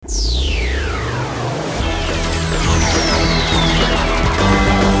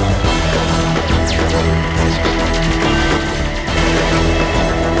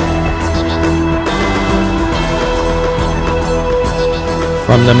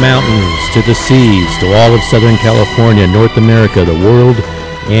From the mountains to the seas to all of Southern California, North America, the world,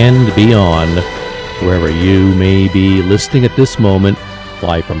 and beyond, wherever you may be listening at this moment,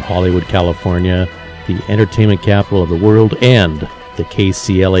 live from Hollywood, California, the entertainment capital of the world, and the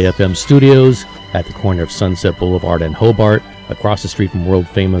KCLA-FM studios at the corner of Sunset Boulevard and Hobart, across the street from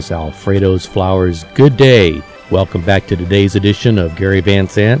world-famous Alfredo's Flowers. Good day. Welcome back to today's edition of Gary Van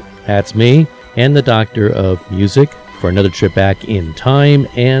Zandt. That's me, and the Doctor of Music, for another trip back in time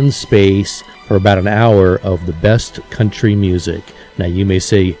and space for about an hour of the best country music. Now you may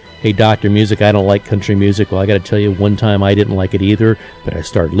say, hey, Dr. Music, I don't like country music. Well, I got to tell you, one time I didn't like it either, but I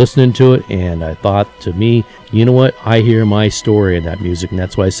started listening to it, and I thought to me, you know what? I hear my story in that music, and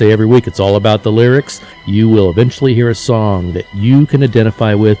that's why I say every week it's all about the lyrics. You will eventually hear a song that you can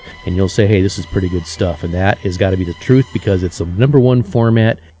identify with, and you'll say, hey, this is pretty good stuff, and that has got to be the truth because it's the number one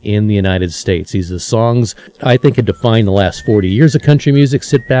format in the United States. These are the songs I think have defined the last 40 years of country music.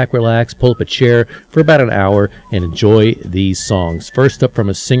 Sit back, relax, pull up a chair for about an hour and enjoy these songs. First up, from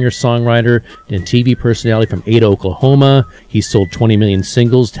a singer-songwriter and TV personality from Ada, Oklahoma. He sold 20 million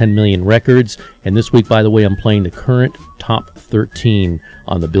singles, 10 million records, and this week, by the way, I'm playing the current top 13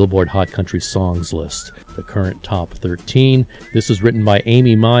 on the Billboard Hot Country Songs list. The current top 13. This was written by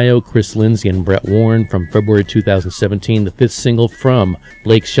Amy Mayo, Chris Lindsay, and Brett Warren from February 2017, the fifth single from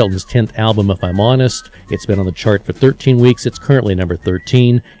Blake Shelton's 10th album, If I'm Honest. It's been on the chart for 13 weeks. It's currently number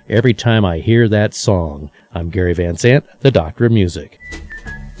 13. Every time I hear that song. I'm Gary Van Zandt, the Doctor of Music.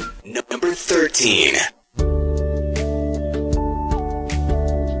 Number 13.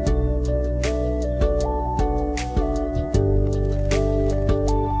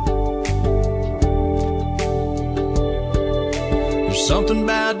 Something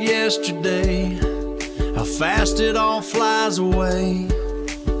about yesterday, how fast it all flies away.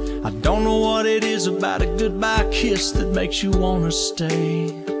 I don't know what it is about a goodbye kiss that makes you wanna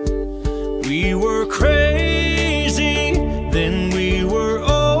stay. We were crazy, then we were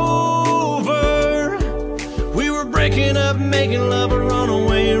over. We were breaking up, making love a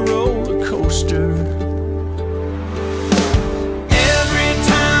runaway roller coaster. Every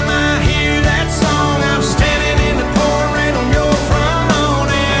time I hear that song, I'm standing in the pouring rain on your front lawn,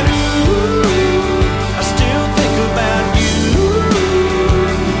 and ooh, I still think about you.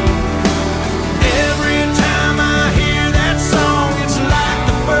 Every time I hear that song, it's like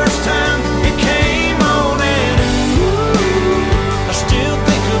the first time it came on, and ooh, I still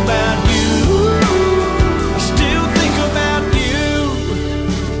think about you. I still think about you.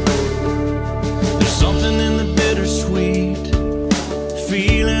 There's something in the bittersweet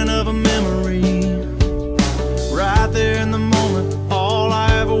feeling of a memory. Right there in the moment, all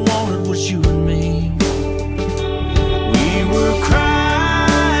I ever wanted was you and me. We were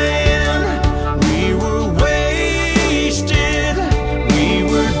crying, we were wasted, we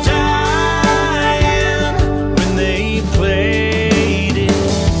were dying when they played it.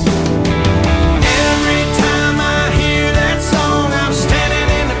 Every time I hear that song, I'm standing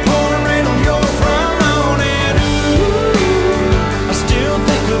in the pouring rain on your front lawn, and ooh, I still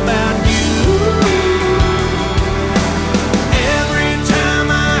think about you.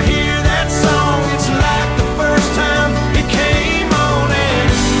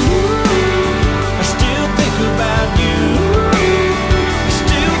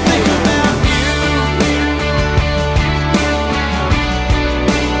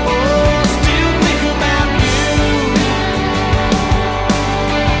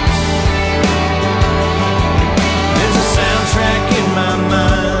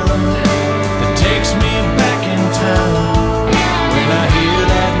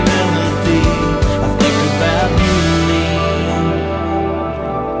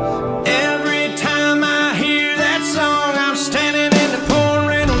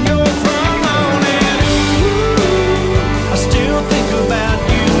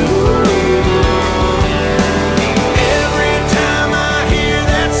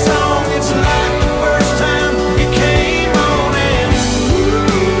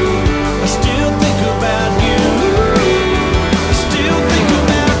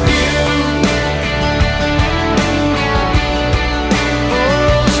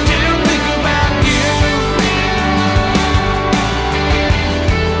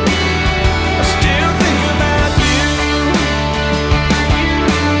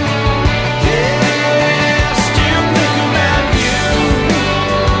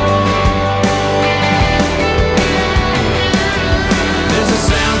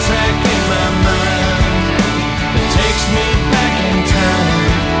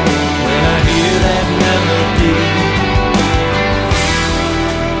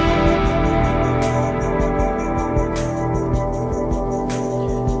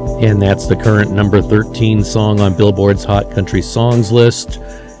 And that's the current number 13 song on Billboard's Hot Country Songs list.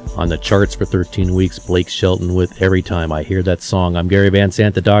 On the charts for 13 weeks, Blake Shelton with Every Time I Hear That Song. I'm Gary Van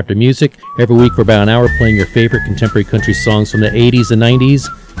Sant, the Doctor of Music. Every week for about an hour playing your favorite contemporary country songs from the 80s and 90s.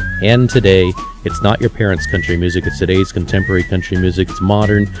 And today, it's not your parents' country music, it's today's contemporary country music. It's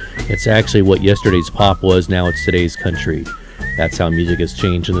modern. It's actually what yesterday's pop was, now it's today's country. That's how music has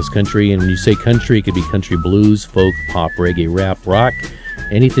changed in this country. And when you say country, it could be country blues, folk, pop, reggae, rap, rock.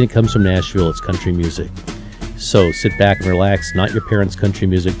 Anything that comes from Nashville, it's country music. So sit back and relax. Not your parents' country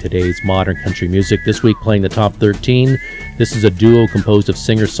music, today's modern country music. This week playing the top 13. This is a duo composed of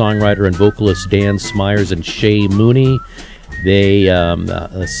singer-songwriter and vocalist Dan Smyers and Shay Mooney. They,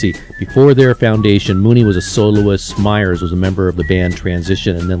 before their foundation, Mooney was a soloist. Smyers was a member of the band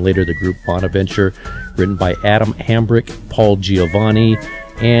Transition, and then later the group Bonaventure, written by Adam Hambrick, Paul Giovanni,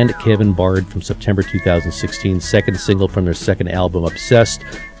 and Kevin Bard from September 2016, second single from their second album, Obsessed.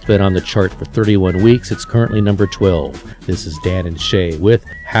 It's been on the chart for 31 weeks. It's currently number 12. This is Dan and Shay with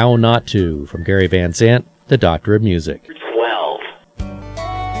How Not To from Gary Van Sant, the Doctor of Music. 12.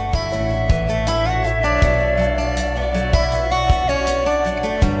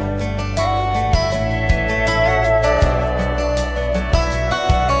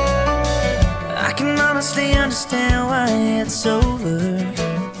 I can honestly understand why it's over.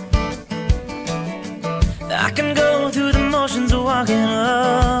 I can go through the motions of walking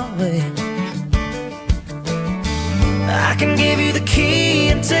away. I can give you the key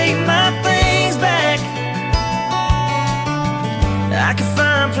and take my things back. I can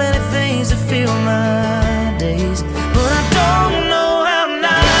find plenty of things to fill my days, but I don't know how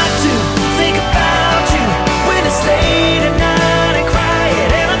not to think about you when it's late at night and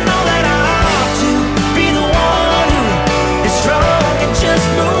quiet. And I know that I ought to be the one who is strong and just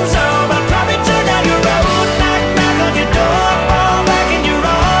moves on, but I'll probably turn down your road, knock on your door, fall back in your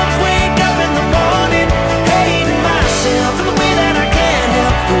arms, wake up in the morning, hating myself for the way that I can't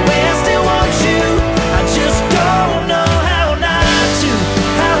help the way I still want you. I just don't know how not to,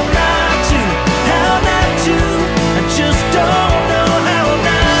 how not to, how not to. I just don't know how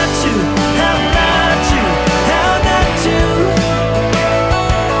not to, how not to, how not to.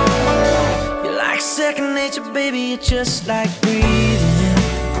 You're like second nature, baby, you're just like breathing.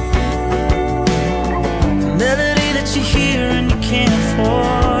 Melody that you hear and you can't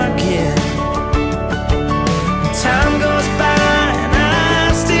forget. Time goes by and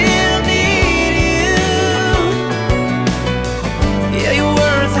I still need you. Yeah, you're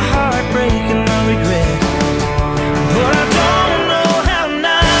worth the heartbreak and the regret, but I don't know how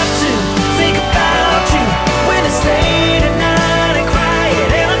not to think about you when it's late at night and quiet.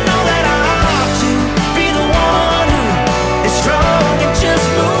 And I know that I ought to be the one who is strong and just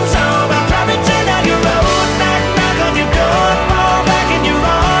moves on, but I'll probably turn down your road, knock on your door, fall back in your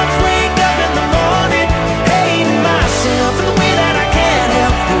arms, wake up in the morning, hating myself for the way that I can't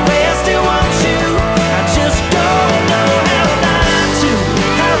help the way I still want you. I just don't know how not to,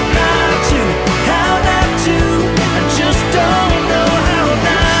 how not to, how not to. I just don't know how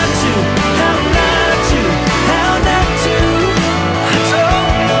not to, how not to, how not to. I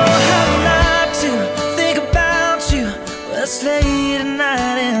don't know how not to think about you when it's late at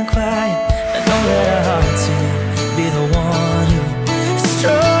night and quiet. I know that I ought to be the one who is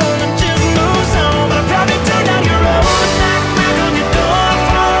strong and just moves on, but I'll probably turn down your road, knock on your door,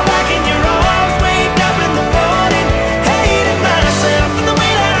 fall back in your arms, wake up in the morning, hating myself for the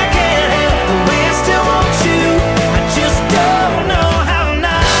way that I can't help the way I still want you. I just don't know how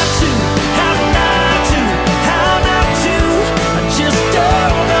not to, how not to, how not to. I just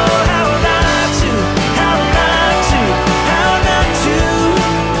don't know how not to, how not to, how not to.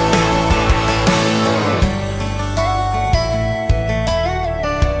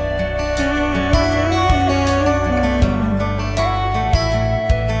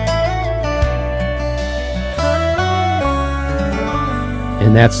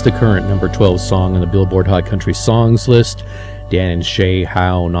 And that's the current number 12 song on the Billboard Hot Country Songs list. Dan and Shay,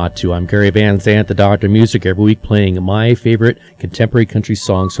 How Not To. I'm Gary Van Sant, the Doctor of Music, every week playing my favorite contemporary country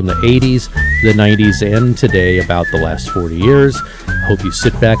songs from the 80s, the 90s, and today about the last 40 years. I hope you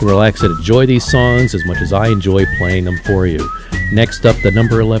sit back and relax and enjoy these songs as much as I enjoy playing them for you. Next up, the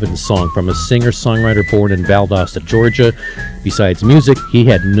number 11 song from a singer-songwriter born in Valdosta, Georgia. Besides music, he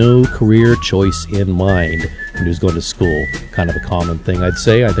had no career choice in mind. when he was going to school. Kind of a common thing, I'd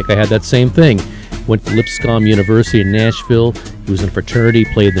say. I think I had that same thing. Went to Lipscomb University in Nashville. He was in a fraternity,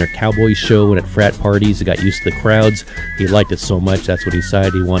 played in their cowboy show, and at frat parties. He got used to the crowds. He liked it so much, that's what he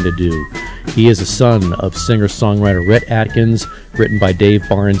decided he wanted to do. He is a son of singer-songwriter Rhett Atkins, written by Dave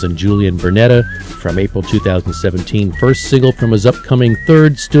Barnes and Julian Bernetta, from April 2017. First single from his upcoming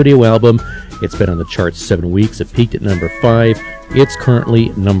third studio album. It's been on the charts 7 weeks. It peaked at number 5. It's currently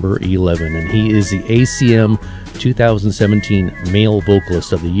number 11, and he is the ACM 2017 Male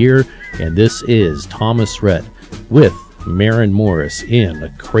Vocalist of the Year, and this is Thomas Rhett with Maren Morris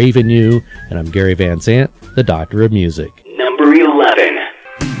in Craving You, and I'm Gary Van Zandt, the Doctor of Music. Number 11.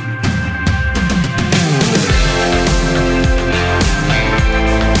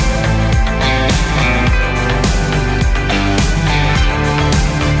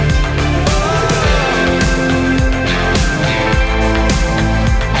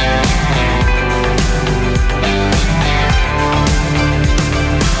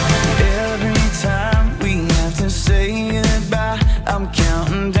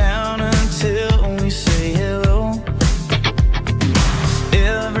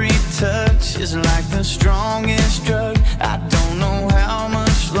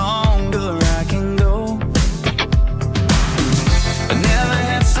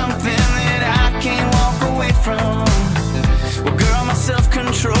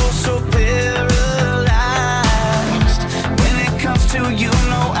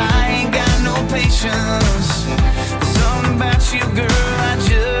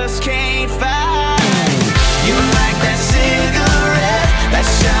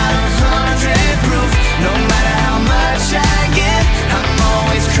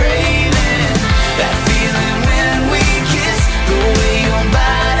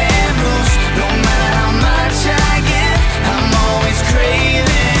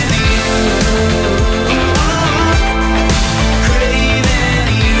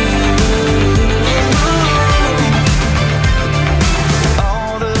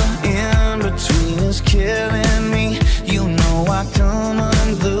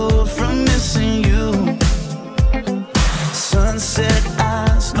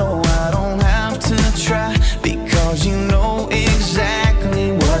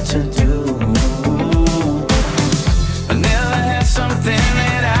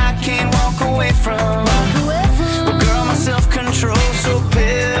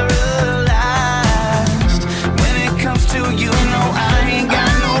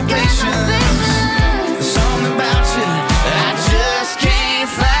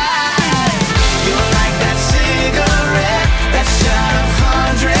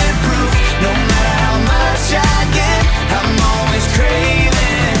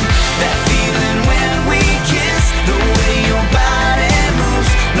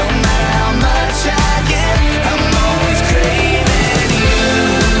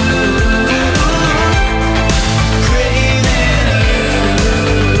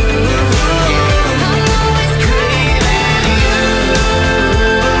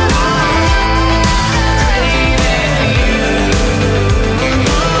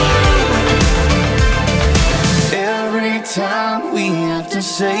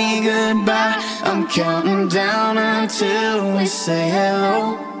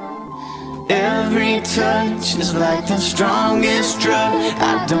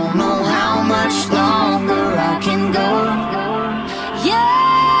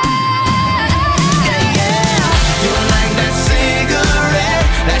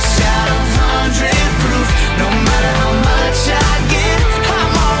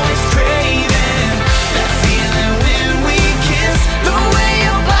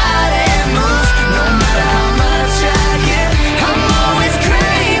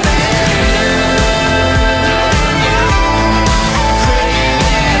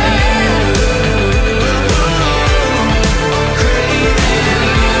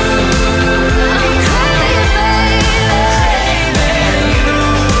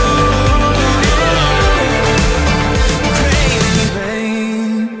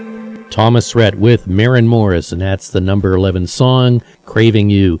 Thomas Rhett with Maren Morris, and that's the number 11 song, Craving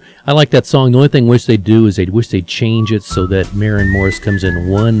You. I like that song. The only thing I wish they'd do is they'd change it so that Maren Morris comes in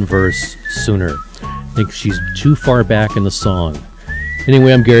one verse sooner. I think she's too far back in the song.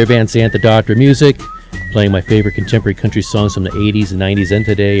 Anyway, I'm Gary Van Zandt, the Doctor of Music, playing my favorite contemporary country songs from the 80s and 90s and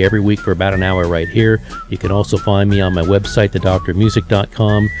today every week for about an hour right here. You can also find me on my website,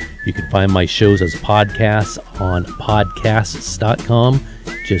 thedoctorofmusic.com. You can find my shows as podcasts on podcasts.com.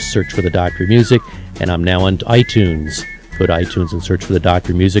 Just search for The Doctor of Music, and I'm now on iTunes. Go to iTunes and search for The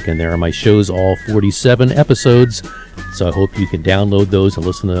Doctor of Music, and there are my shows, all 47 episodes. So I hope you can download those and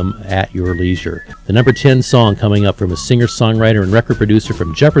listen to them at your leisure. The number 10 song coming up from a singer-songwriter and record producer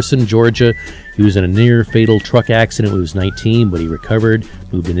from Jefferson, Georgia. He was in a near-fatal truck accident when he was 19, but he recovered,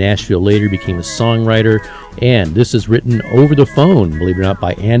 moved to Nashville later, became a songwriter, and this is written over the phone, believe it or not,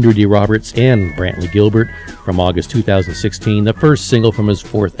 by Andrew D. Roberts and Brantley Gilbert from August 2016, the first single from his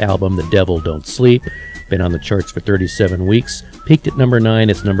fourth album, The Devil Don't Sleep. Been on the charts for 37 weeks, peaked at number 9,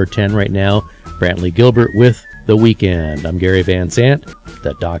 it's number 10 right now. Brantley Gilbert with The Weekend. I'm Gary Van Zandt,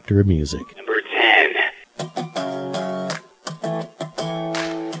 the Doctor of Music. Number 10.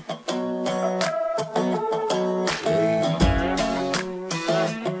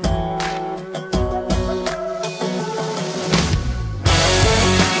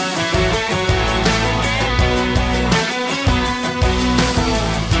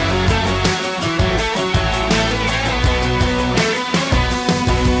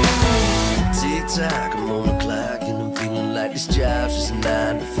 Tick-tock, I'm on the clock and I'm feeling like this job's just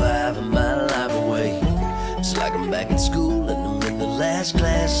 9 to 5 and my life away. It's like I'm back in school and I'm in the last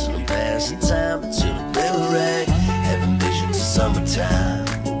class and I'm passing time until the bell rang. Having visions of summertime,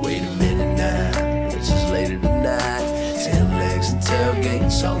 but wait a minute now, it's just later tonight. Tail legs and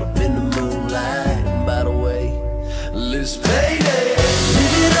tailgates all up in the moonlight. And by the way, let's payday.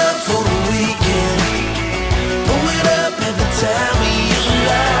 Live it up for the weekend. Pull it up every time we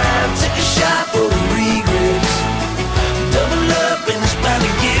alive. Take a shot for the regrets. Double up and it's bound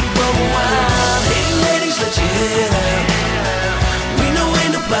to get bubble wild. Hey ladies, let your head out. We know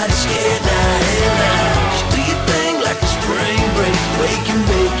ain't nobody scared now. Hell now, just do your thing like a spring break. Wake and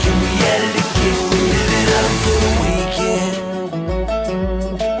bake and we at it again. We live it up for the weekend.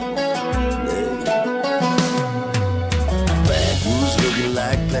 Backwoods looking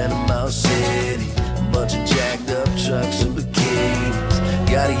like Panama City. A bunch of jacked up trucks and bikinis.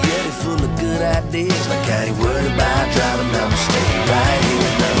 Got a Yeti full of good ideas. Like I ain't worried about driving, I'ma stay right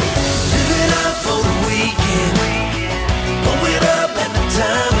here now. Live it up for the weekend. Pull it up at the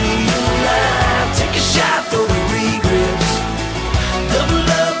time we alive. Take a shot for the regrets. Double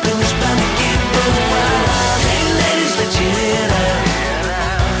up and it's bound to get bubble wild. Hey ladies, let your head out.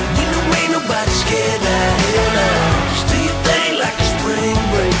 We know ain't nobody scared now. Hell now, just do your thing like a spring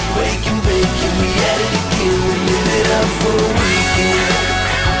break. Wake and bake and we at it again. We live it up for the weekend.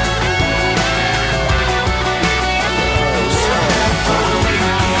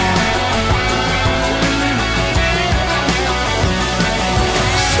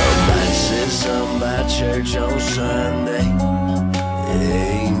 Somebody said something about church on Sunday.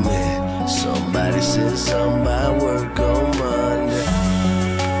 Amen. Somebody said something about work on Monday.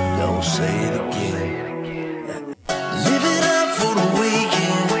 Don't say it again. Live it up for the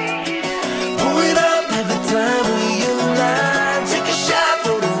weekend. Pull it up every time we alive. Take a shot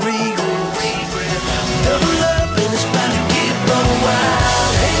for the regrets. Double up and it's bound to get bubble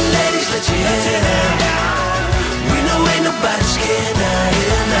wild. Hey ladies, let your head out. We know ain't nobody scared now.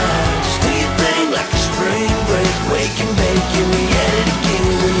 Hell now, just do your thing like a spring break. Wake and bake and we at it again.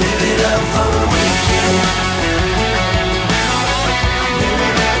 We live it up for the weekend.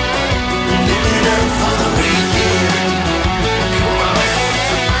 Live it up for the weekend. Come on.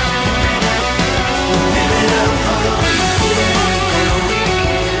 Live it up for the weekend.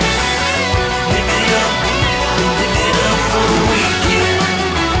 Live it up for the weekend.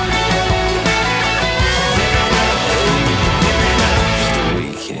 It's the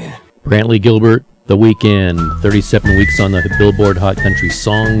weekend. Brantley Gilbert, The Weekend, 37 weeks on the Billboard Hot Country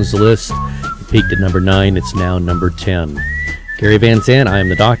Songs list. It peaked at number 9, it's now number 10. Gary Van Zandt, I am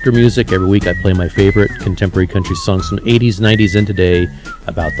the Doctor of Music. Every week I play my favorite contemporary country songs from the 80s, 90s, and today,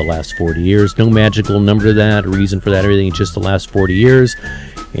 about the last 40 years. No magical number to that, reason for that, everything, just the last 40 years.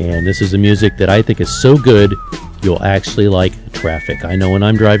 And this is the music that I think is so good, you'll actually like Traffic. I know when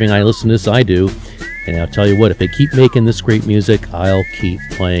I'm driving, I listen to this, I do. And I'll tell you what, if they keep making this great music, I'll keep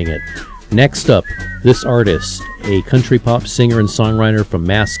playing it. Next up, this artist, a country pop singer and songwriter from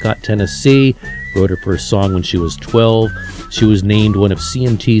Mascot, Tennessee, wrote her first song when she was 12. She was named one of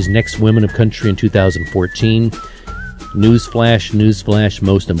CMT's Next Women of Country in 2014. Newsflash, newsflash,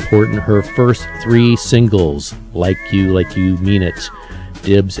 most important, her first 3 singles, Like You Mean It,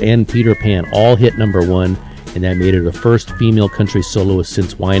 Dibs, and Peter Pan, all hit number 1, and that made her the first female country soloist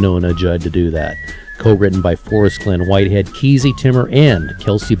since Wynonna Judd to do that. Co-written by Forrest Glenn Whitehead, Keezy Timmer, and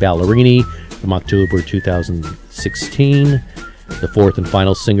Kelsea Ballerini from October 2016. The fourth and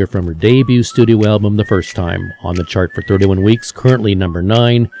final singer from her debut studio album, The First Time, on the chart for 31 weeks, currently number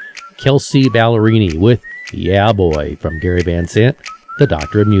 9, Kelsea Ballerini with Yeah Boy from Gary Van Zandt, the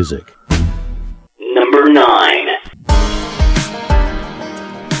Doctor of Music. Number 9.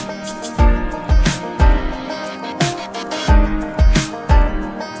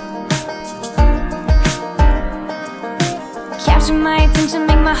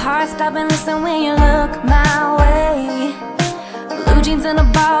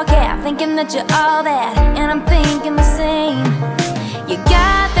 ball cap, thinking that you're all that, and I'm thinking the same. You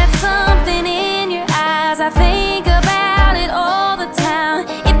got that something in your eyes, I think about it all the time.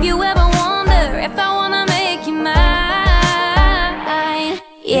 If you ever wonder if I wanna make you mine,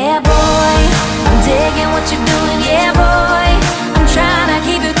 yeah boy, I'm digging what you're doing, yeah boy. I'm trying to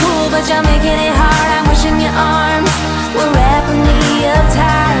keep it cool, but you're making it hard. I'm wishing your arms were wrapping me up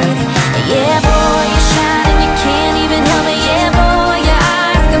tight. Yeah boy, you're shining, you can't even help it. Yeah boy, your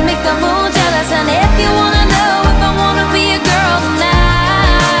eyes can make the moon jealous. And if you wanna know if I wanna be a girl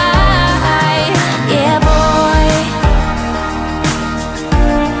tonight, yeah boy.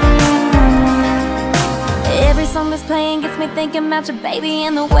 Every song that's playing gets me thinking about your baby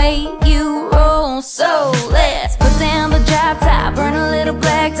and the way you roll. So let's put down the drop top, burn a little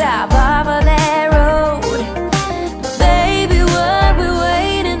black top off of that road. Baby, what we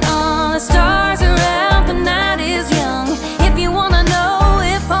waiting on? The stars are out, the night is young. If you wanna know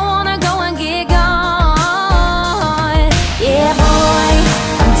if I wanna go and get gone, yeah boy,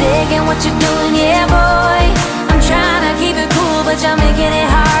 I'm digging what you're doing, yeah boy. I'm trying to keep it cool, but you're making it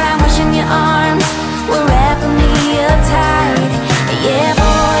hard. I'm wishing your arms were wrapping me up tight. Yeah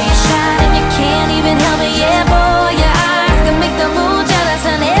boy, you're shining, you can't even help it. Yeah boy, your eyes can make the moon jealous.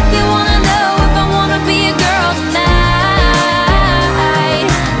 And if you wanna know if I wanna be a girl tonight,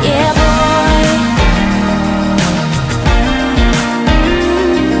 yeah boy.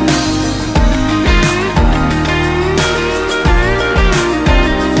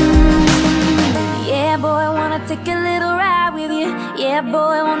 Yeah boy, wanna take a little ride with you. Yeah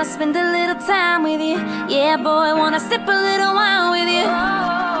boy, wanna spend a little time with you. Yeah boy, wanna sip a little wine with you.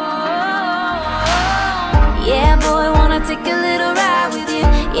 Yeah boy, wanna take a little ride with you.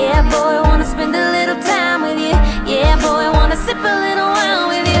 Yeah boy, wanna spend a little time with you. Yeah boy, wanna sip a little wine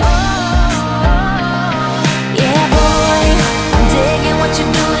with you. Yeah boy, I'm digging what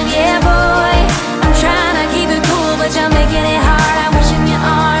you're doing. Yeah boy, I'm trying to keep it cool, but you're making it hard. I'm wishing your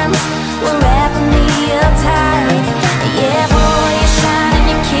arms were wrapping me up tight. Yeah boy, you're shining,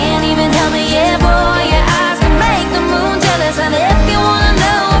 you can't even help it. Yeah boy, your eyes can make the moon jealous. And if you wanna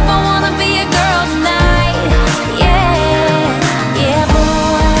know if I wanna be a girl tonight, yeah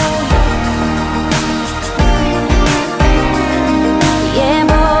boy. Yeah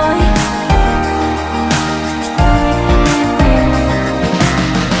boy.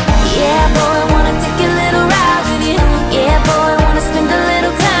 Yeah boy, wanna take a little ride with you. Yeah boy, wanna spend a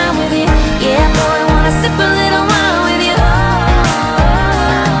little time with you. Yeah boy, wanna sip a little wine with you.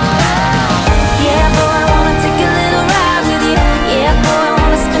 Yeah boy, wanna take a little ride with you. Yeah boy,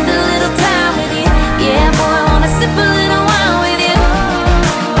 wanna spend a little time with you. Yeah boy, wanna sip a little wine with you.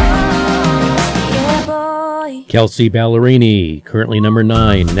 Yeah boy. Kelsea Ballerini, currently number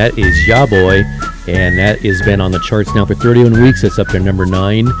 9. That is Ya Boy, and that has been on the charts now for 31 weeks. It's up to number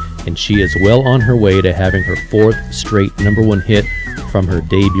 9, and she is well on her way to having her 4th straight number 1 hit from her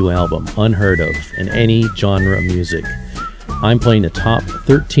debut album, unheard of in any genre of music. I'm playing the top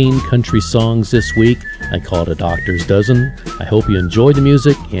 13 country songs this week. I call it a doctor's dozen. I hope you enjoy the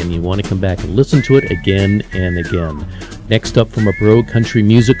music and you want to come back and listen to it again and again. Next up, from a bro country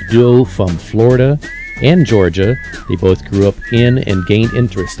music duo from Florida and Georgia. They both grew up in and gained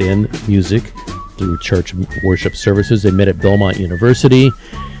interest in music through church worship services. They met at Belmont University.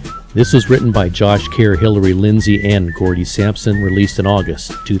 This was written by Josh Kerr, Hillary Lindsay, and Gordy Sampson, released in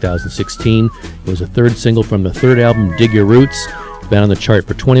August 2016. It was a 3rd single from the 3rd album, Dig Your Roots. It's been on the chart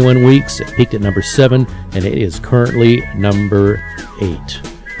for 21 weeks. It peaked at number 7, and it is currently number 8.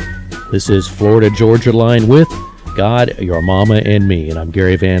 This is Florida Georgia Line with God, Your Mama, and Me. And I'm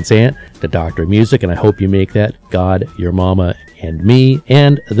Gary Van Zandt, the Doctor of Music, and I hope you make that God, Your Mama, and Me,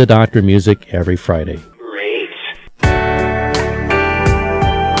 and the Doctor of Music every Friday. Great.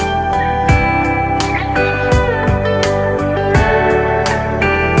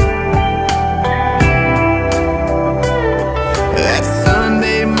 That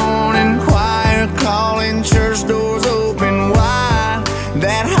Sunday morning choir calling, church doors open wide.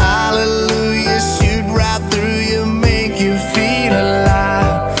 That hallelujah shoot right through you, make you feel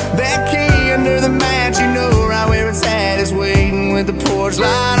alive. That key under the mat, you know right where it's at, is waiting with the porch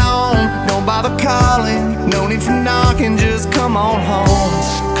light on. Don't bother calling, no need for knocking, just come on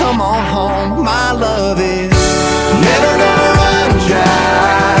home. Come on home, my love is never gonna run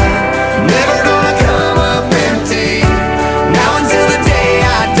dry, never gonna come up empty. Now until the day I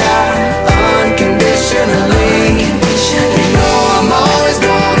die, unconditionally. You know I'm always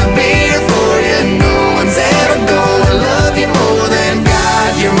gonna be here for you. No one's ever gonna love you more than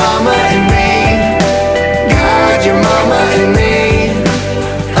God, your mama, and me. God, your mama, and me.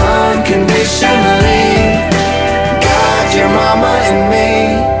 Unconditionally. God, your mama, and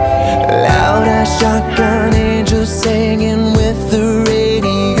me. shotgun angels singing with the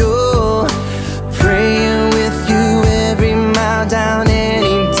radio, praying with you every mile down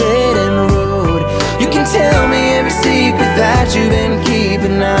any dead end road. You can tell me every secret that you've been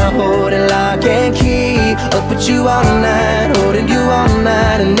keeping. I hold it lock and key, up with you all night, holding you all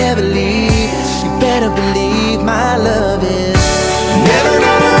night and never leave. You better believe my love is never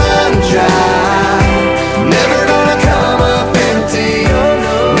gonna run dry, never gonna come up empty.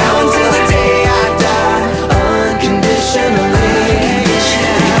 Now until the day I die, unconditionally.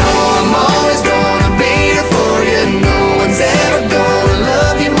 You know I'm always gonna be here for you. No one's ever gonna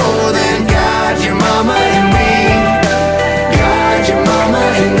love you more than God, your mama and me. God, your mama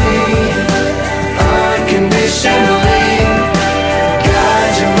and me. Unconditionally. God,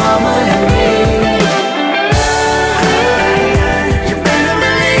 your mama and me. You better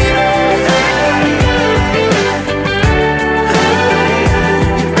believe it.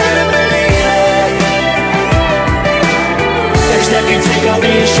 You better believe it. Every step you take, I'll be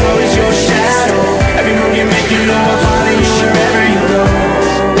as sure as your shadow. Every move you make, you know I'll follow you wherever you go.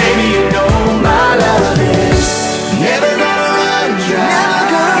 Baby, you know my love is never gonna run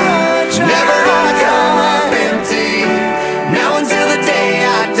dry, never gonna come up empty. Now until the day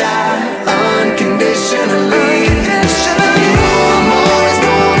I die, unconditionally. You know I'm always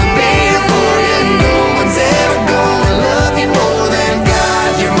gonna be here for you. No one's ever gonna love you more than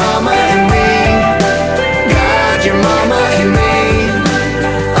God, your mama and me. God, your mama and me.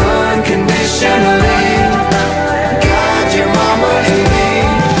 Unconditionally. God, your mama and me.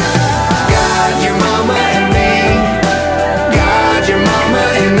 God, your mama and me. God, your mama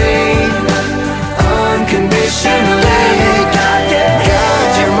and me. Unconditionally. God,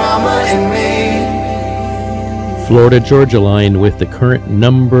 your mama and me. Florida Georgia Line with the current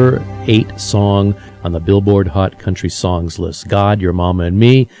number 8 song on the Billboard Hot Country Songs list, God, Your Mama and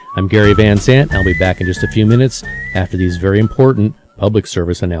Me. I'm Gary Van Zandt. I'll be back in just a few minutes after these very important public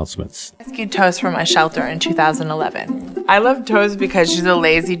service announcements. I rescued Toast from a shelter in 2011. I love Toast because she's a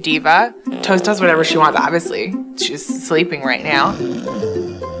lazy diva. Toast does whatever she wants, obviously. She's sleeping right now.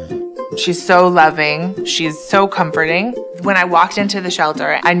 She's so loving. She's so comforting. When I walked into the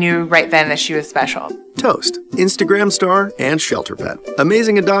shelter, I knew right then that she was special. Toast, Instagram star and shelter pet.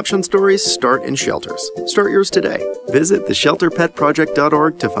 Amazing adoption stories start in shelters. Start yours today. Visit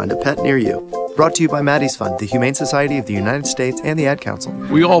theshelterpetproject.org to find a pet near you. Brought to you by Maddie's Fund, the Humane Society of the United States, and the Ad Council.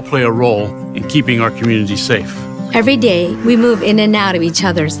 We all play a role in keeping our community safe. Every day, we move in and out of each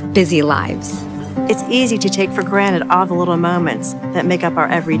other's busy lives. It's easy to take for granted all the little moments that make up our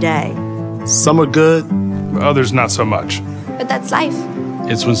everyday. Some are good, others not so much. But that's life.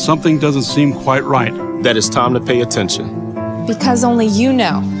 It's when something doesn't seem quite right that it's time to pay attention. Because only you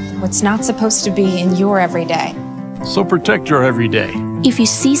know what's not supposed to be in your everyday. So protect your everyday. If you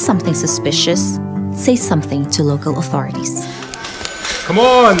see something suspicious, say something to local authorities. Come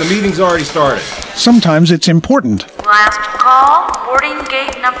on, the meeting's already started. Sometimes it's important. Last call, boarding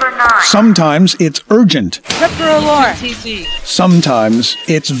gate number 9. Sometimes it's urgent. Trip for alarm. Sometimes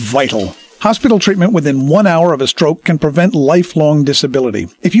it's vital. Hospital treatment within 1 hour of a stroke can prevent lifelong disability.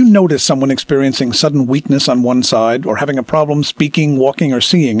 If you notice someone experiencing sudden weakness on one side or having a problem speaking, walking, or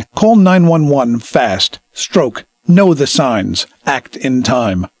seeing, call 911 fast. Stroke. Know the signs. Act in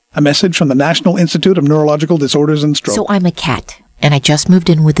time. A message from the National Institute of Neurological Disorders and Stroke. So I'm a cat, and I just moved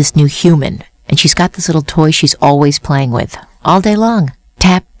in with this new human, and she's got this little toy she's always playing with, all day long.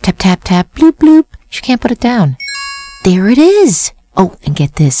 Tap, tap, tap, tap, bloop, bloop. She can't put it down. There it is. Oh, and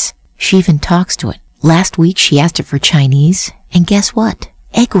get this. She even talks to it. Last week, she asked it for Chinese, and guess what?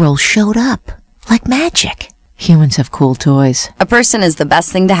 Egg rolls showed up. Like magic. Humans have cool toys. A person is the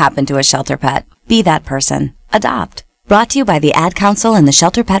best thing to happen to a shelter pet. Be that person. Adopt. Brought to you by the Ad Council and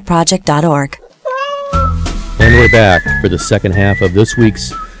theshelterpetproject.org. And we're back for the second half of this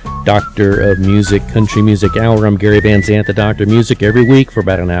week's Doctor of Music, Country Music Hour. I'm Gary Van Zandt, the Doctor of Music, every week for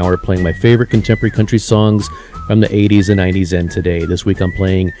about an hour, playing my favorite contemporary country songs from the 80s and 90s and today. This week I'm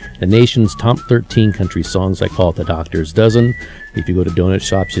playing the nation's top 13 country songs. I call it the Doctor's Dozen. If you go to donut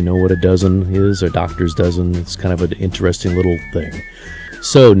shops, you know what a dozen is, or Doctor's Dozen. It's kind of an interesting little thing.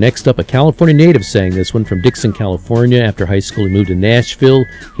 So next up, a California native sang this one from Dixon, California. After high school, he moved to Nashville.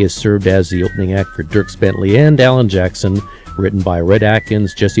 He has served as the opening act for Dierks Bentley and Alan Jackson, written by Red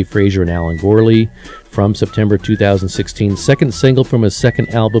Atkins, Jesse Frazier, and Alan Gorley. From September 2016, second single from his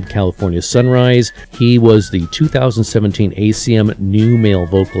second album, California Sunrise. He was the 2017 ACM New Male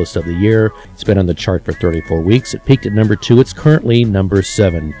Vocalist of the Year. It's been on the chart for 34 weeks. It peaked at number 2. It's currently number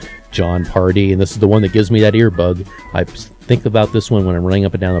 7. Jon Pardi, and this is the one that gives me that earbug. I think about this one when I'm running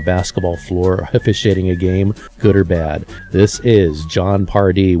up and down the basketball floor, officiating a game, good or bad. This is Jon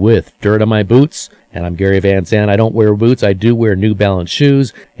Pardi with Dirt on My Boots, and I'm Gary Van Zandt. I don't wear boots, I do wear New Balance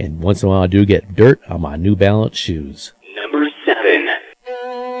shoes, and once in a while I do get dirt on my New Balance shoes. Number 7.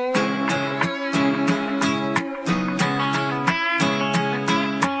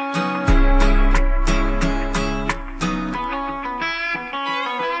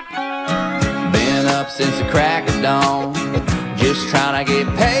 Since the crack of dawn, just trying to get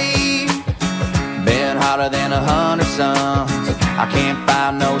paid. Been hotter than 100 suns, I can't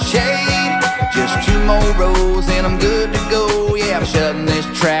find no shade. Just 2 more rows and I'm good to go. Yeah, I'm shutting this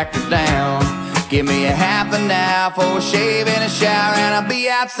tractor down. Give me a half an hour for a shave and a shower, and I'll be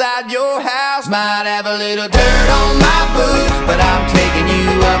outside your house. Might have a little dirt on my boots, but I'm taking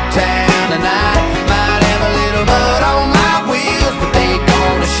you uptown tonight. Might have a little mud on my wheels, but they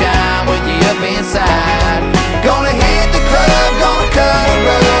gonna shine with you up inside. Gonna hit the club, gonna cut a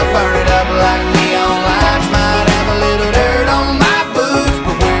rug, burn it up like neon lights. Might have a little dirt on my boots,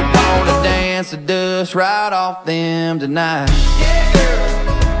 but we're gonna dance the dust right off them tonight.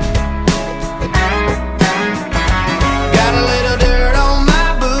 Got a little dirt on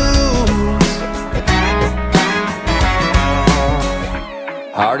my boots.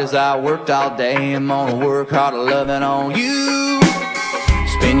 Hard as I worked all day, I'm gonna work harder loving on you.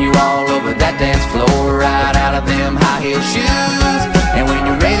 Spin you all over that dance floor, right out of them high heel shoes. And when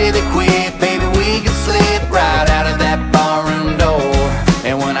you're ready to quit, baby, we can slip right out of that barroom door.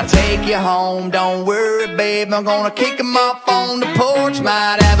 And when I take you home, don't worry, babe, I'm gonna kick them off on the porch.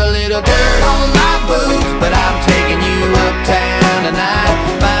 Might have a little dirt on my boots, but I'm taking you uptown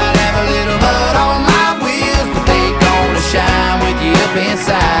tonight. Might have a little mud on my wheels, but they gonna shine with you up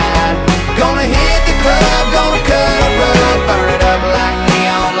inside. Gonna hit the club, gonna cut a rug, burn it up like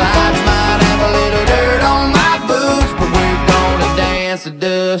neon lights. Might have a little dirt on my boots, but we're gonna dance the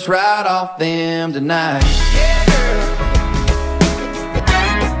dust right off them tonight.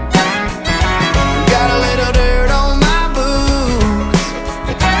 Got a little dirt on my boots.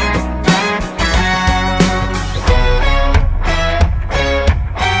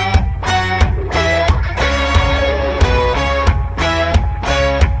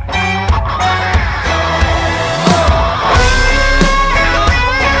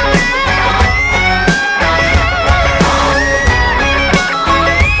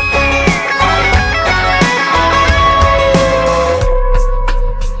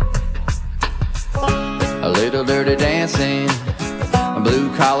 Dirty dancing,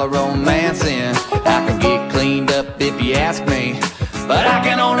 blue collar romancing. I can get cleaned up if you ask me, but I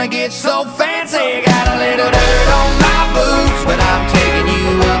can only get so fancy. Got a little dirt on my boots, but I'm taking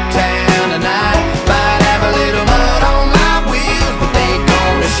you uptown tonight. Might have a little mud on my wheels, but they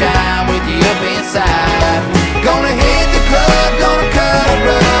gonna shine with you up inside. Gonna hit the club, gonna cut a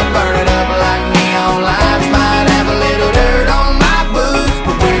rug, burn it up like neon lights. Might have a little dirt on my boots,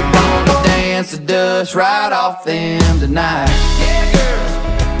 but we're gonna dance the dust right off them tonight.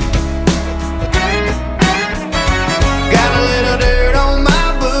 Got a little dirt on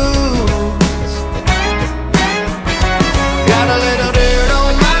my boots. Got a little dirt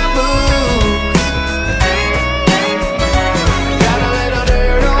on my boots. Got a little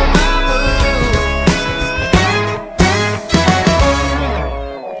dirt on my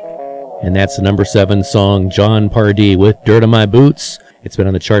boots. And that's the number 7 song, Jon Pardi with Dirt on My Boots. It's been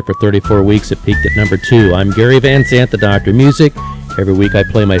on the chart for 34 weeks. It peaked at number 2. I'm Gary Van Zandt, the Doctor of Music. Every week I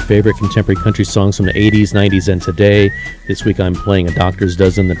play my favorite contemporary country songs from the 80s, 90s, and today. This week I'm playing a Doctor's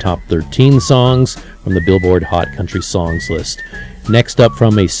Dozen, the top 13 songs from the Billboard Hot Country Songs list. Next up,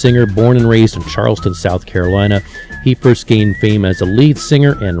 from a singer born and raised in Charleston, South Carolina. He first gained fame as a lead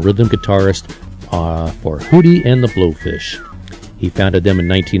singer and rhythm guitarist for Hootie and the Blowfish. He founded them in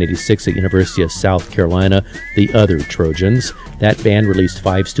 1986 at University of South Carolina, the Other Trojans. That band released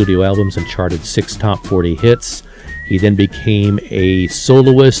 5 studio albums and charted 6 top 40 hits. He then became a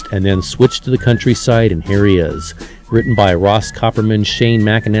soloist and then switched to the countryside, and here he is. Written by Ross Copperman, Shane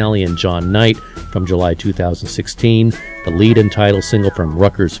McAnally, and John Knight from July 2016. The lead and title single from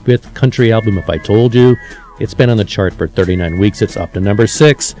Rucker's 5th country album, If I Told You. It's been on the chart for 39 weeks. It's up to number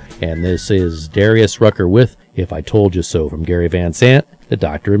 6. And this is Darius Rucker with If I Told You So from Gary Van Zandt, the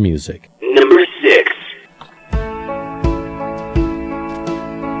Doctor of Music. Number 6.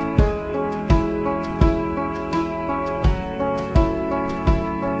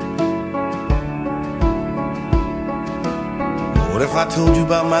 What if I told you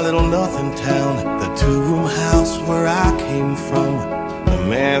about my little nothing town, the 2-room house where I came from, the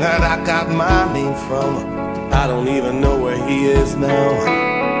man that I got my name from? I don't even know where he is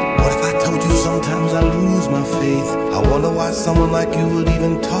now. What if I told you sometimes I lose my faith? I wonder why someone like you would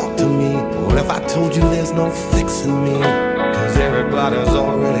even talk to me. What if I told you there's no fixing me? Cause everybody's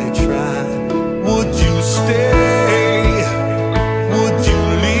already tried. Would you stay? Would you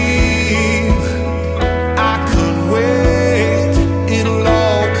leave? I could wait. It'll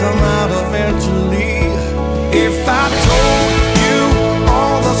all come out eventually. If I told you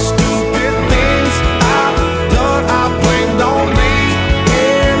all the stupid things I've done, I blamed on me.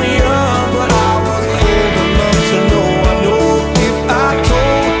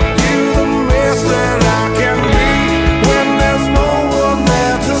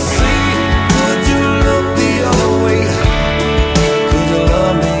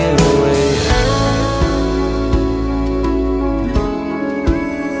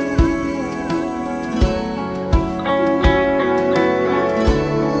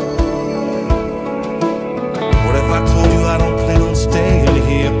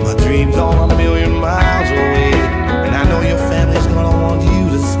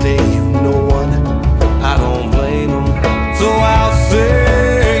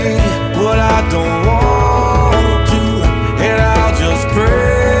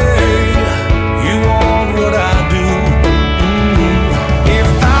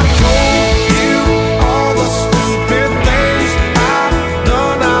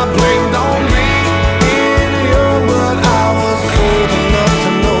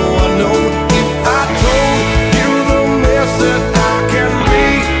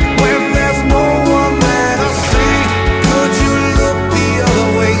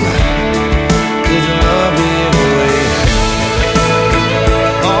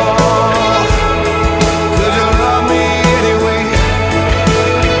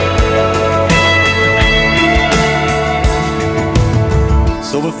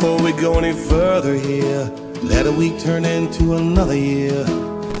 Turn into another year.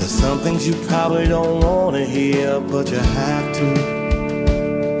 There's some things you probably don't want to hear, but you have to.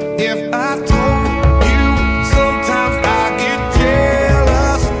 If I told you sometimes I get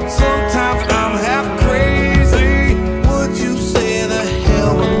jealous, sometimes I'm half crazy, would you say the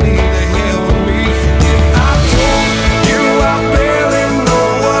hell with me, the hell with me? If I told you I barely know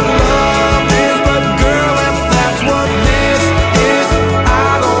what love is, but girl, if that's what this is,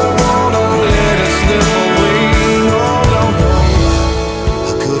 I don't want to let it slip away.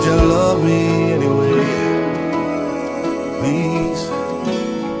 Could you love me anyway? Please.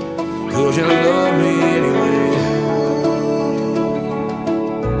 Could you love me anyway?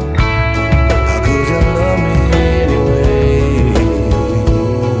 Could you love me anyway?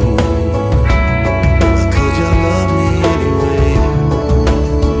 Could you love me anyway?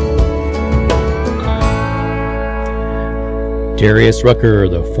 Darius Rucker,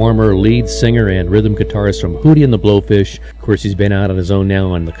 the former lead singer and rhythm guitarist from Hootie and the Blowfish. Of course, he's been out on his own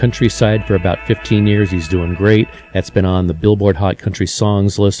now on the countryside for about 15 years. He's doing great. That's been on the Billboard Hot Country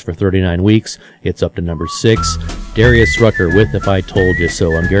Songs list for 39 weeks. It's up to number 6. Darius Rucker with If I Told You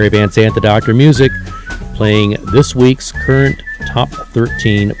So. I'm Gary Van Sant, the Dr. Music, playing this week's current top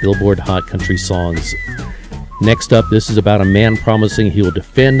 13 Billboard Hot Country Songs. Next up, this is about a man promising he will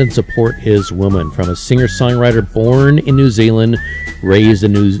defend and support his woman. From a singer-songwriter born in New Zealand, raised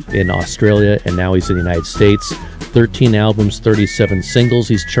in Australia, and now he's in the United States. 13 albums, 37 singles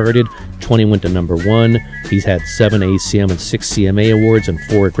he's charted. 20 went to number 1. He's had 7 ACM and 6 CMA awards and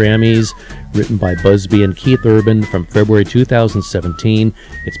 4 Grammys. Written by Busby and Keith Urban from February 2017.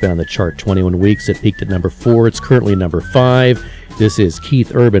 It's been on the chart 21 weeks. It peaked at number 4. It's currently number 5. This is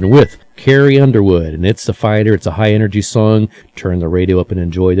Keith Urban with Carrie Underwood, and it's the fighter. It's a high-energy song. Turn the radio up and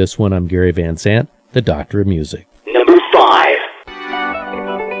enjoy this one. I'm Gary Van Sant, the Doctor of Music. Number 5.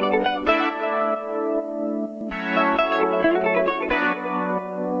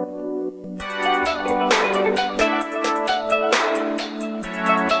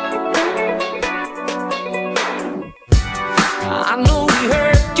 I know he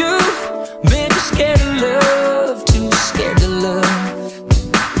hurt you, made you scared of love, too scared to love.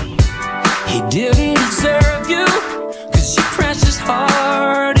 He didn't deserve you, 'cause your precious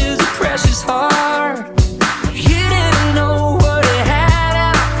heart is a precious heart. Yeah.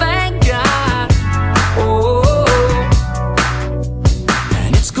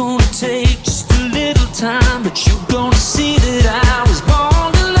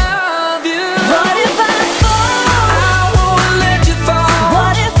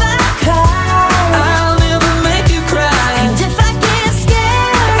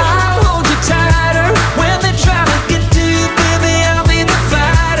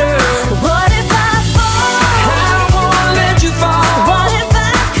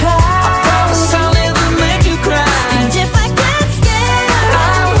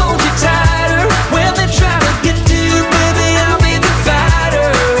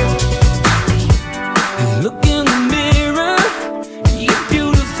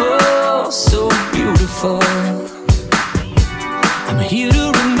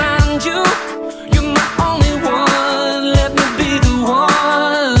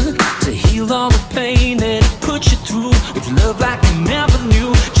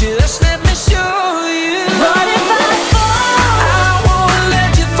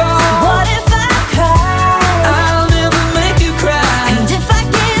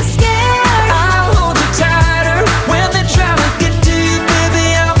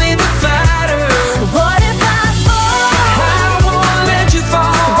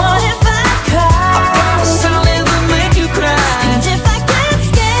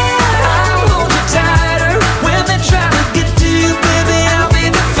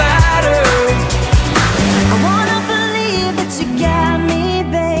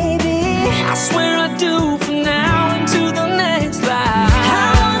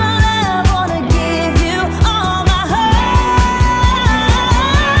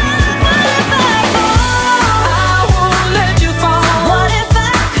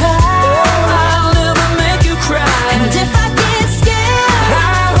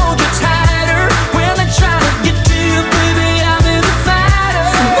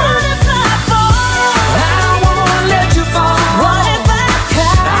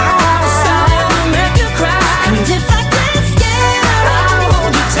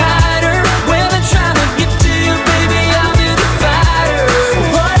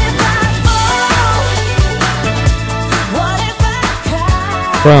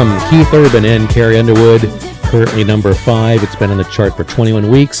 From Keith Urban and Carrie Underwood, currently number 5. It's been on the chart for 21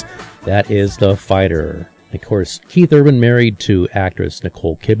 weeks. That is The Fighter. Of course, Keith Urban married to actress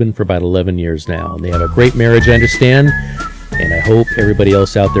Nicole Kidman for about 11 years now. And they have a great marriage, I understand. And I hope everybody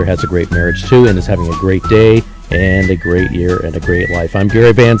else out there has a great marriage too and is having a great day and a great year and a great life. I'm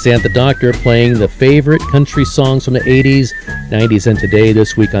Gary Van Zandt, the Doctor, playing the favorite country songs from the 80s, 90s, and today.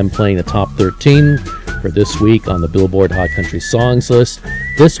 This week I'm playing the top 13 for this week on the Billboard Hot Country Songs list.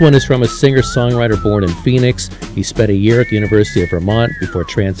 This one is from a singer-songwriter born in Phoenix. He spent a year at the University of Vermont before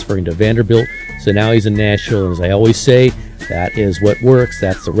transferring to Vanderbilt, so now he's in Nashville, and as I always say, that is what works.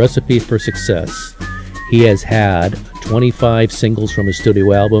 That's the recipe for success. He has had 25 singles from his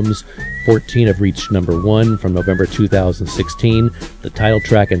studio albums. 14 have reached number 1 from November 2016. The title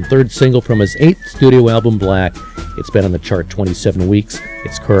track and third single from his 8th studio album, Black. It's been on the chart 27 weeks.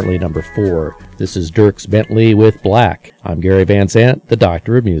 It's currently number 4. This is Dierks Bentley with Black. I'm Gary Van Zandt, the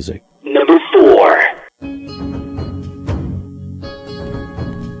Doctor of Music. Number 4.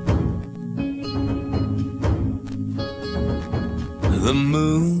 The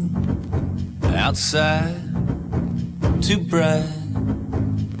moon outside, too bright.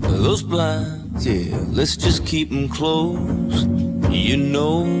 Those blinds, yeah, let's just keep them closed. You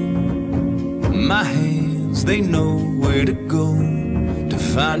know, my hands, they know where to go to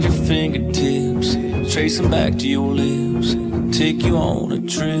find your fingertips, trace them back to your lips, take you on a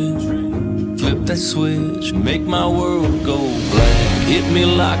trip. Flip that switch, make my world go black. Hit me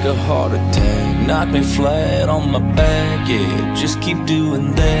like a heart attack, knock me flat on my back, yeah. Just keep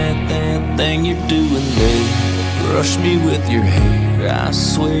doing that thing you're doing there. Brush me with your hair, I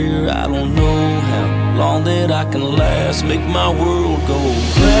swear I don't know how long that I can last. Make my world go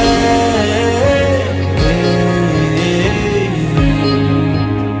black.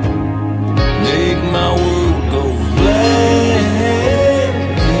 Make my world go black.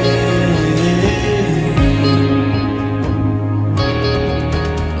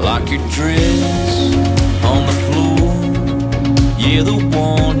 Like your dress on the floor, yeah, the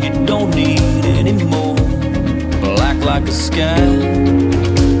one you don't need anymore. Black like a sky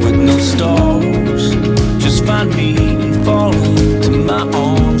with no stars. Just find me and fall into my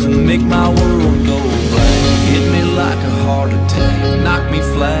arms and make my world go black. Hit me like a heart attack, knock me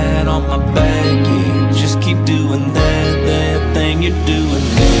flat on my back, yeah. Just keep doing that thing you're doing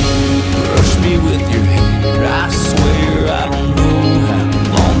there. Brush me with your hair, I swear I don't know how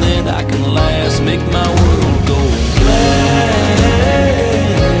long that I can last. Make my world go black.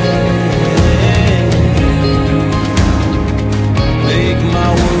 Make my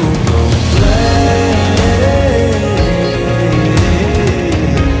world go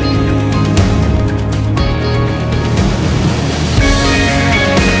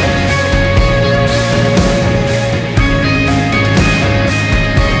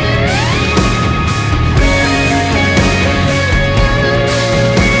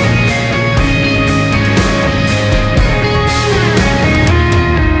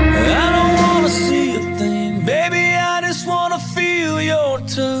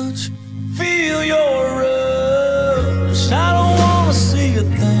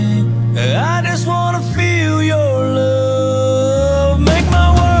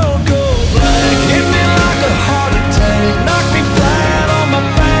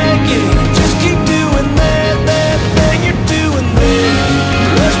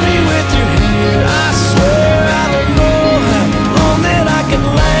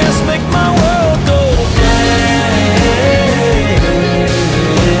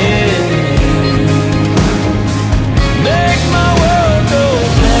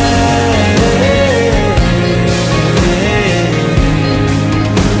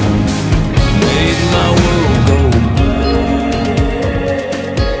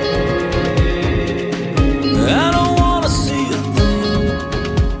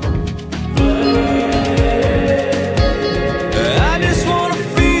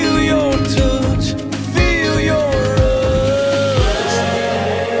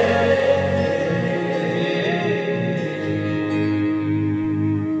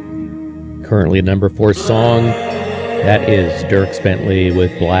Currently number 4 song, that is Dierks Bentley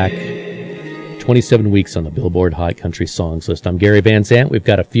with Black. 27 weeks on the Billboard Hot Country Songs list. I'm Gary Van Zandt. We've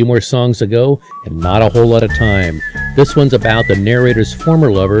got a few more songs to go and not a whole lot of time. This one's about the narrator's former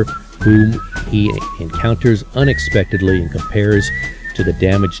lover whom he encounters unexpectedly and compares to the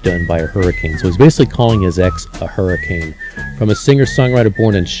damage done by a hurricane. So he's basically calling his ex a hurricane. From a singer-songwriter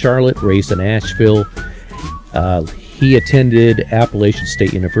born in Charlotte, raised in Asheville, he attended Appalachian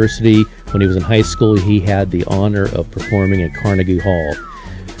State University. When he was in high school, he had the honor of performing at Carnegie Hall.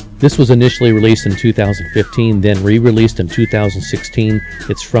 This was initially released in 2015, then re-released in 2016.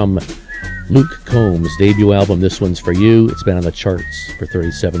 It's from Luke Combs' debut album, This One's For You. It's been on the charts for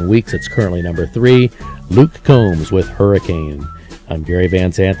 37 weeks. It's currently number 3. Luke Combs with Hurricane. I'm Gary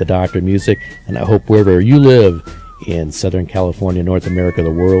Van Zandt, the Doctor of Music, and I hope wherever you live in Southern California, North America,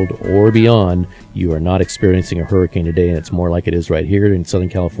 the world, or beyond, you are not experiencing a hurricane today, and it's more like it is right here in Southern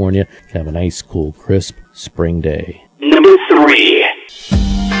California. You can have a nice, cool, crisp spring day. Number 3.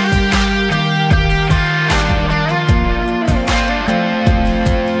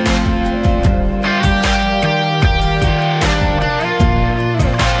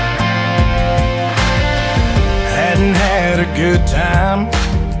 Hadn't had a good time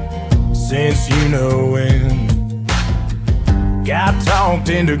since you know when. Got talked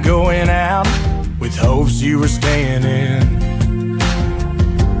into going out with hopes you were staying in.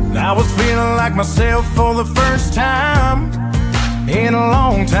 I was feeling like myself for the first time in a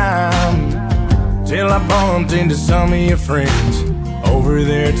long time, till I bumped into some of your friends over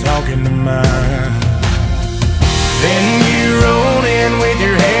there talking to mine. Then you rolled in with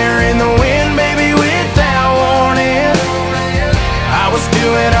your hair in the wind, baby, without warning. I was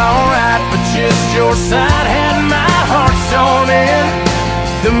doing alright, but just your side had my heart storming.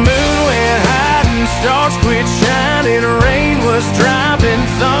 The moon went high and stars quit shining. Rain was dropping,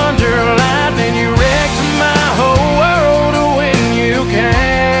 thunder, lightning. You wrecked my whole world when you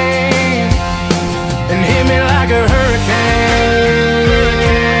came and hit me like a hurricane.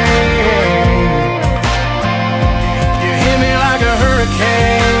 You hit me like a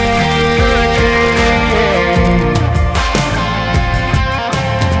hurricane.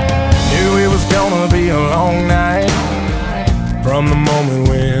 Knew it was gonna be a long night from the moment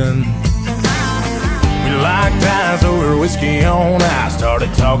when we locked eyes over whiskey on ice,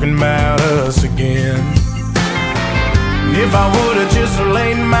 started talking about us again. And if I would've just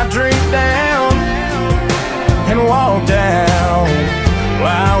laid my drink down and walked out, well,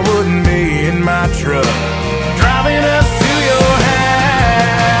 I wouldn't be in my truck driving us to your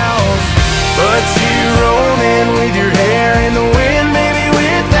house. But you rolled in with your hair in the wind, baby,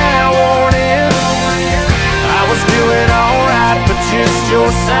 without warning. I was doing alright, but just your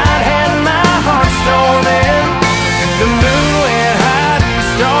side had my heart storming. The moon went high and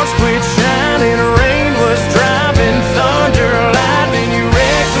stars quit shining. Rain was dropping, thunder, lightning. You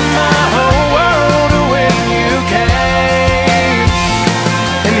wrecked my whole world when you came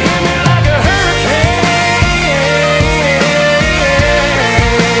and hit me like a hurricane.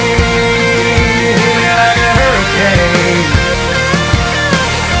 You hit me like a hurricane.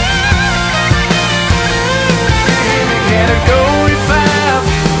 Category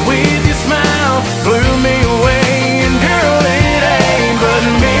 5 with your smile blew me away, and girl, it ain't but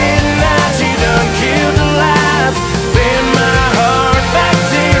midnight. You done killed the lights, bend my heart back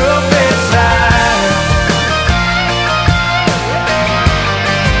to your bedside.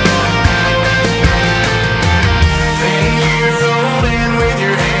 Then you rolled in with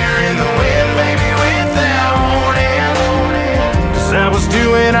your hair in the wind, baby, without warning. 'Cause I was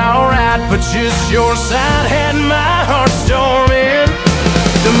doing alright, but just your side had my heart storming.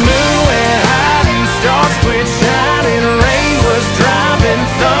 The moon went high and stars quit shining. Rain was dropping,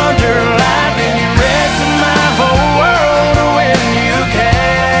 thunder, lightning. You wrecked my whole world when you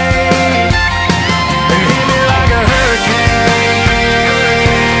came and hit me like a hurricane.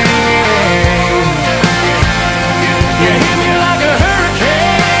 You hit me like a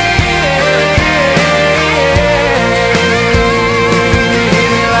hurricane. You hit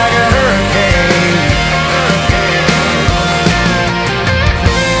me like a hurricane.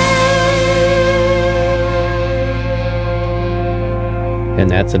 And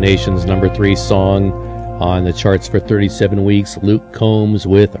that's the nation's number 3 song on the charts for 37 weeks, Luke Combs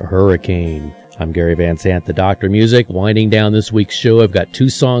with Hurricane. I'm Gary Van Zandt, the Doctor of Music. Winding down this week's show, I've got 2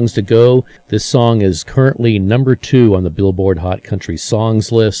 songs to go. This song is currently number 2 on the Billboard Hot Country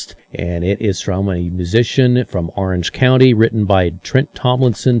Songs list, and it is from a musician from Orange County, written by Trent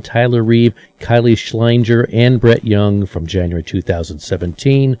Tomlinson, Tyler Reeve, Kylie Schleinger, and Brett Young from January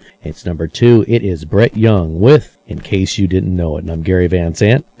 2017. It's number 2. It is Brett Young with In Case You Didn't Know It. And I'm Gary Van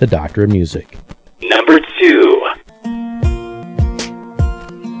Zandt, the Doctor of Music. Number 2.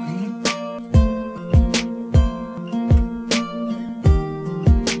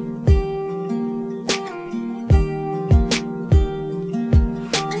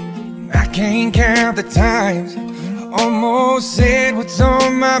 Can't count the times I almost said what's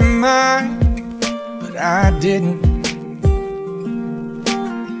on my mind, but I didn't.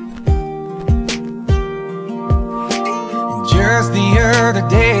 And just the other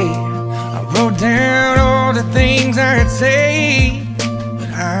day I wrote down all the things I'd say, but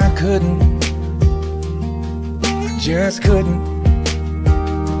I couldn't. I just couldn't.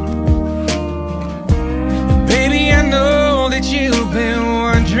 Baby, I know that you've been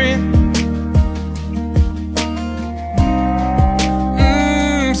wondering.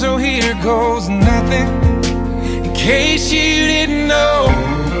 So here goes nothing. In case you didn't know,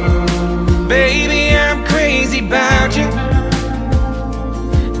 baby, I'm crazy about you.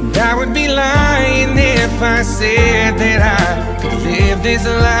 And I would be lying if I said that I could live this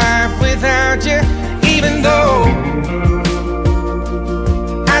life without you. Even though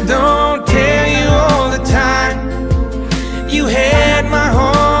I don't tell you all the time, you had my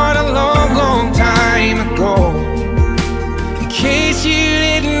heart a long, long time ago. In case you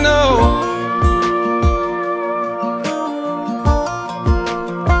didn't know.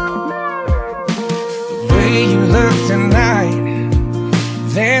 The way you look tonight,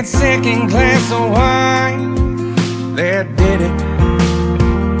 that second glass of wine, that did it.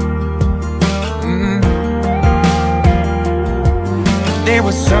 There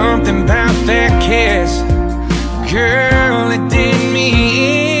was something about that kiss, girl, it did me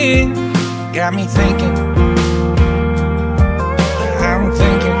in. Got me thinking, I'm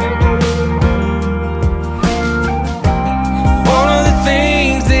thinking all of the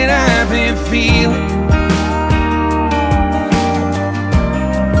things that I've been feeling.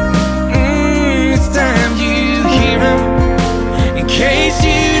 It's time you hear them. In case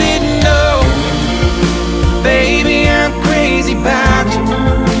you didn't know, baby, I'm crazy about you.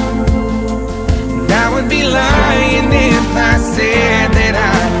 And I would be lying if I said that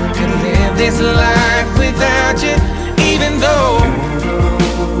I could live this life without you. Even though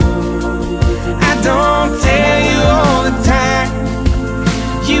I don't tell you all the time,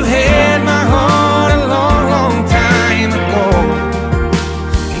 you had my heart a long, long time ago.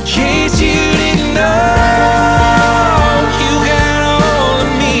 In case you didn't know, you got all of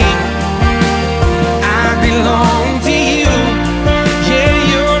me. I belong to you. Yeah,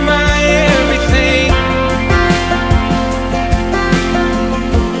 you're my everything.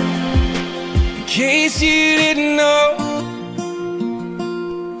 In case you didn't know,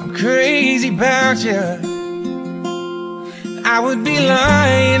 I'm crazy about you. I would be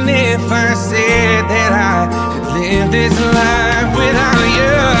lying if I said that I could live this life without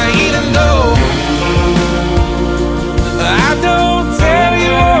you. Even though I don't tell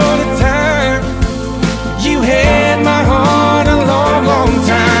you all the time, you had my heart a long, long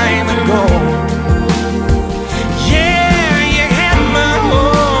time ago. Yeah, you had my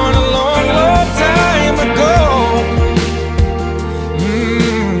heart a long, long time ago.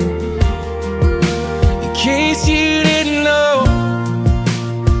 In case you didn't know,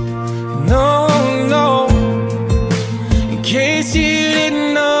 no, no. In case you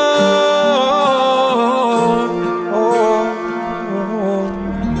didn't know.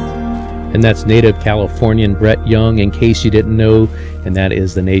 And that's native Californian Brett Young, In Case You Didn't Know, and that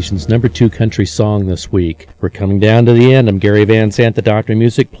is the nation's #2 country song this week. We're coming down to the end. I'm Gary Van Sant, the Doctor of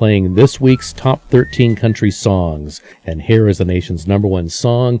Music, playing this week's top 13 country songs. And here is the nation's #1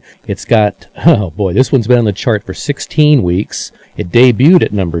 song. It's got, oh boy, this one's been on the chart for 16 weeks. It debuted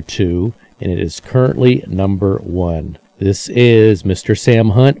at #2, and it is currently #1. This is Mr. Sam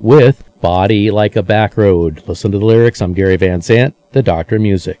Hunt with Body Like a Back Road. Listen to the lyrics. I'm Gary Van Sant, the Doctor of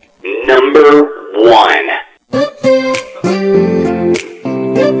Music. Number 1.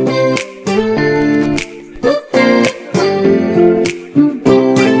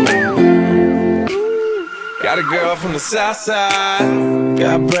 Got a girl from the south side,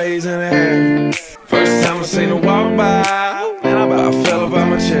 got braids in her hair. First time I seen her walk by, man, I about fell up out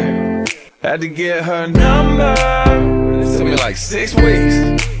my chair. Had to get her number, it took me like 6 weeks.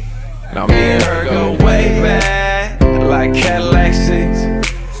 Now me and her go way back, like Cadillac 6.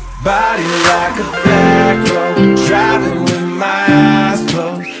 Body like a back road, driving with my eyes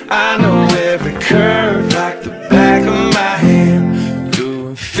closed. I know every curve like the back of my hand.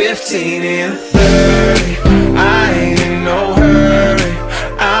 Doing 15 and 30, I ain't in no hurry.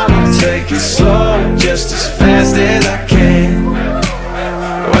 I'ma take it slow, just as fast as I can.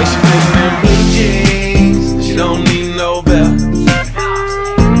 The way she fits in blue jeans, she don't need no belt.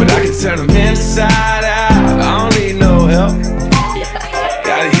 But I can turn them inside out, I don't need no help.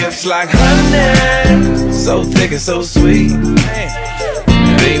 Got hips like honey, so thick and so sweet.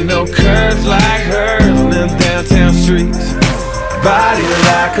 There ain't no curves like hers on them downtown streets. Body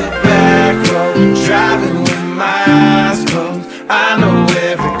like a back road, driving with my eyes closed. I know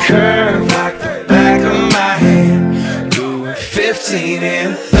every curve like the back of my hand. Doing 15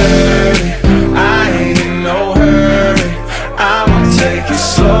 and 30, I ain't in no hurry. I'ma take it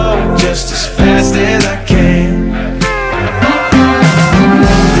slow, just as fast as I can.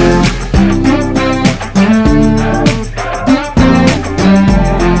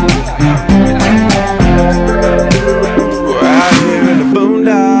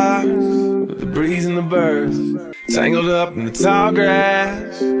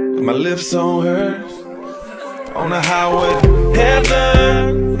 my lips on hers. On the highway to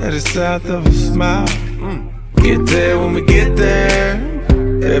heaven, at the south of a smile. Get there when we get there,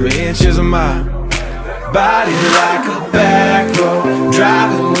 every inch is a mile. Body like a back road,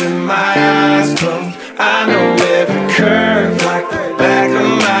 driving with my eyes closed. I know every curve like the back of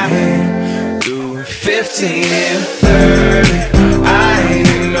my hand. Doing 15 and 30, I ain't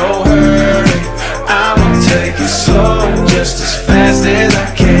in no hurry. I'ma take it slow, just as fast as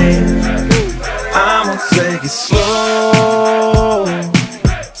I can. I'ma take it slow,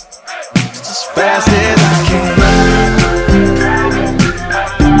 just as fast as I can.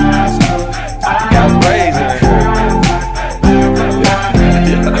 Got braids in it.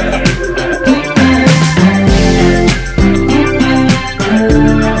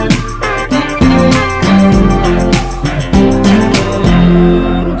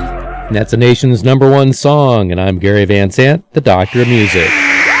 And that's the nation's #1 song, and I'm Gary Van Sant, the Doctor of Music.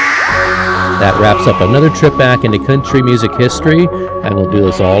 That wraps up another trip back into country music history, and we'll do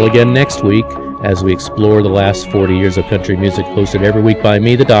this all again next week as we explore the last 40 years of country music, hosted every week by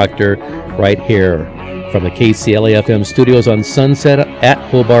me, the Doctor, right here from the KCLA-FM studios on Sunset at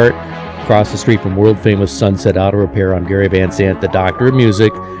Hobart, across the street from world-famous Sunset Auto Repair. I'm Gary Van Sant, the Doctor of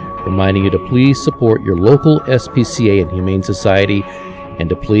Music, reminding you to please support your local SPCA and Humane Society, and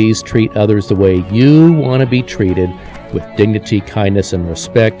to please treat others the way you want to be treated, with dignity, kindness, and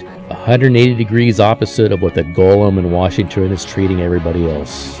respect, 180 degrees opposite of what the golem in Washington is treating everybody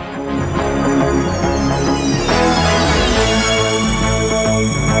else.